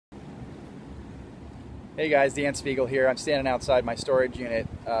Hey guys, Dan Spiegel here. I'm standing outside my storage unit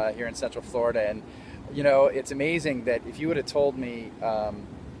here in Central Florida, and you know, it's amazing that if you would have told me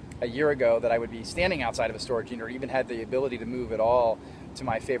a year ago that I would be standing outside of a storage unit or even had the ability to move at all to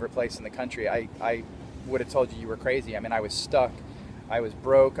my favorite place in the country, I would have told you were crazy. I mean, I was stuck, I was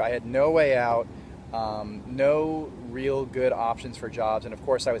broke, I had no way out, no real good options for jobs, and of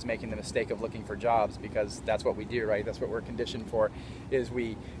course I was making the mistake of looking for jobs because that's what we do, right? That's what we're conditioned for, is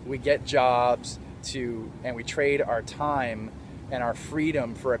we get jobs and we trade our time and our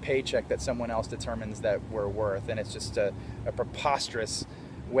freedom for a paycheck that someone else determines that we're worth. And it's just a preposterous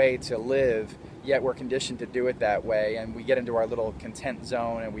way to live, yet we're conditioned to do it that way, and we get into our little content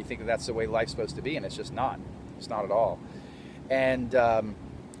zone and we think that that's the way life's supposed to be, and it's just not. It's not at all. And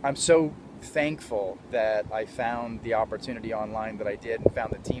I'm so thankful that I found the opportunity online that I did and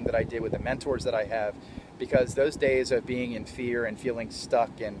found the team that I did with the mentors that I have, because those days of being in fear and feeling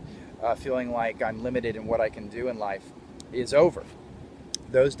stuck and feeling like I'm limited in what I can do in life is over.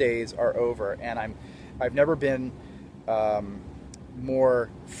 Those days are over, and I've never been more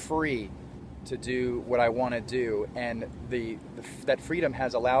free to do what I want to do, and that freedom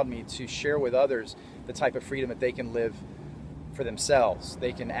has allowed me to share with others the type of freedom that they can live for themselves.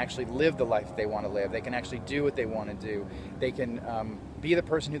 They can actually live the life that they want to live. They can actually do what they want to do. They can be the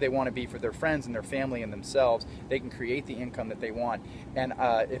person who they want to be for their friends and their family and themselves. They can create the income that they want. And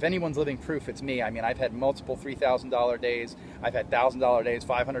if anyone's living proof, it's me. I mean, I've had multiple $3,000 days. I've had $1,000 days,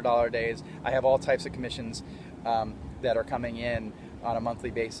 $500 days. I have all types of commissions that are coming in on a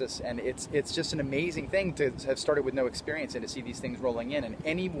monthly basis. And it's just an amazing thing to have started with no experience and to see these things rolling in. And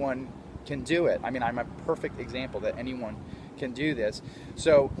anyone can do it. I mean, I'm a perfect example that anyone can do this.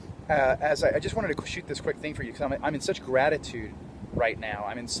 So I just wanted to shoot this quick thing for you, because I'm in such gratitude right now.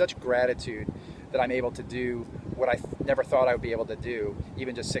 I'm in such gratitude that I'm able to do what I never thought I would be able to do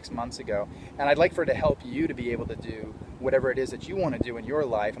even just 6 months ago. And I'd like for it to help you to be able to do whatever it is that you want to do in your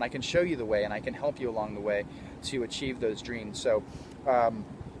life, and I can show you the way and I can help you along the way to achieve those dreams. So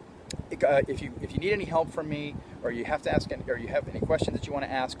if you need any help from me, or you have to ask or you have any questions that you want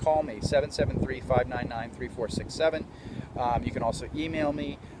to ask, call me 773-599-3467. You can also email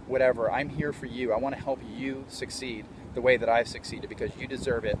me, whatever. I'm here for you. I want to help you succeed the way that I've succeeded, because you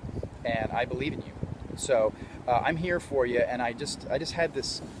deserve it and I believe in you. So I'm here for you, and I just had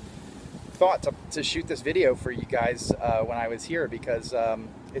this thought to shoot this video for you guys when I was here, because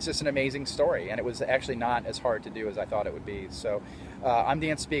it's just an amazing story, and it was actually not as hard to do as I thought it would be. So I'm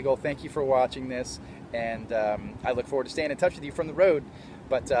Dan Spiegel. Thank you for watching this, and I look forward to staying in touch with you from the road,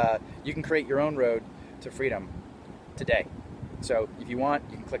 but you can create your own road to freedom today. So if you want,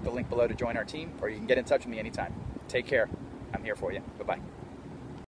 you can click the link below to join our team, or you can get in touch with me anytime. Take care. I'm here for you. Bye-bye.